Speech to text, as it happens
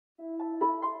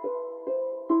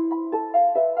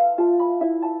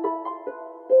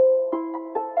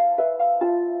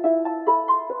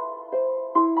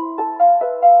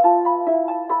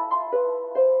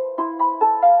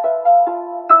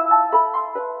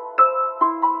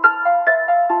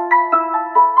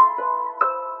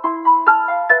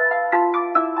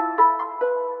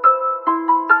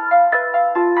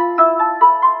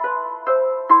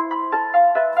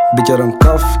Bitch, I don't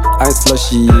cuff, I ain't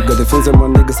slushy. Got the things that my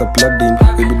niggas are plugged in.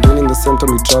 We be doing in the same time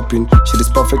we trapping. Shit is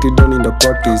perfectly done in the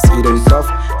practice. It ain't tough,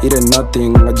 it ain't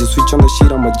nothing. I just switch on the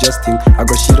shit, I'm adjusting. I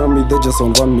got shit on me, they just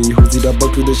don't want me. Who's it about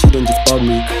with the shit and just bout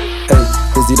me? Hey,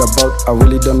 who's it about? I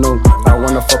really don't know. I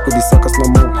wanna fuck with these suckers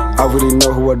no more. I really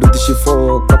know who I do this shit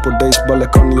for. A couple days, but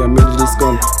like only a minute is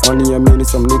gone. Only a minute,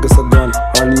 some niggas are gone.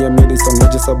 Only a minute, some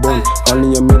niggas are born.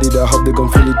 Only a minute, I hope they gon'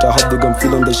 feel it. I hope they gon'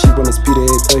 feel on the shit when I speed it.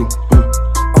 Hey,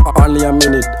 only a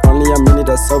minute,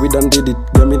 I saw we done did it.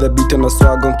 Give me the beat and I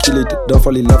swear I gon' kill it. Don't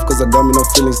fall in love cause I got me no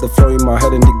feelings. The flow in my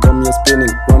head and it got me a spinning.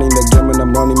 Running the game and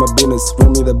I'm running my business.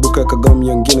 Roll me the book like I got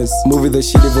me on Guinness. Movie the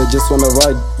shit if I just wanna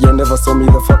ride. You never saw me,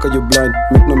 the fuck are you blind?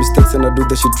 Make no mistakes and I do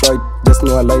the shit right. Just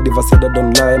know I lied if I said I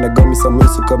don't lie. And I got me some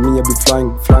wings, so got me I be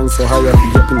flying. Flying so high I be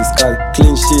up in the sky.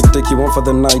 Clean shit, take you one for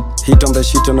the night. Hit on the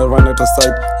shit and I run out of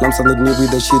sight. Lamps on the knee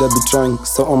with the shit I be trying.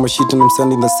 So on my shit and I'm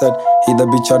sending the set. Hit the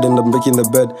bitch out and I'm making the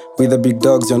bed. With the big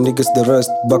dogs, your niggas the rest.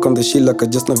 Back on the shit like I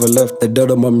just never left. The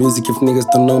dirt on my music if niggas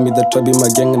don't know me. The tribe in my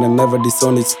gang and I never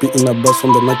disown it. Spitting a buzz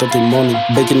from the night until morning.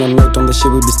 Baking all night on the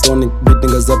shit we be stoning. Beat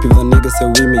niggas up if the niggas say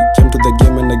with me. Came to the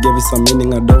game and I gave it some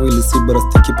meaning. I don't really see but I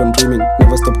still keep on dreaming.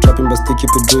 Never stop trapping but still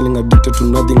keep it drilling. Addicted to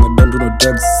nothing, I don't do no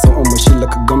drugs. So on my shit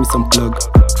like I got me some plug.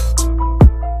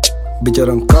 Bitch, I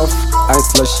don't cuff, I ain't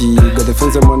slushy. Got the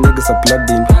things that my niggas are plugged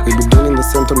in. We be doing in the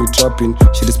same time we trapping.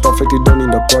 Shit is perfectly done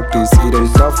in the practice. It ain't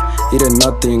tough, it ain't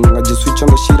nothing. I just switch on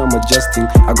the shit, I'm adjusting.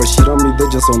 I got shit on me, they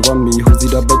just don't want me. Who's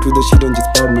it about with the shit and just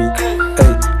bout me?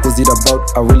 Hey, who's it about?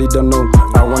 I really don't know.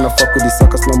 I wanna fuck with these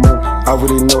suckers no more. I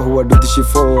really know who I do this shit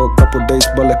for. A couple days,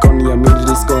 but like only a minute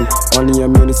is gone. Only a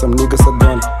minute, some niggas are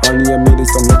gone. Only a minute,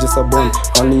 some niggas are born.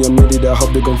 Only a minute, I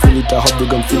hope they gon' feel it. I hope they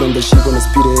gon' feel on the shit when I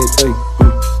speed it. Hey.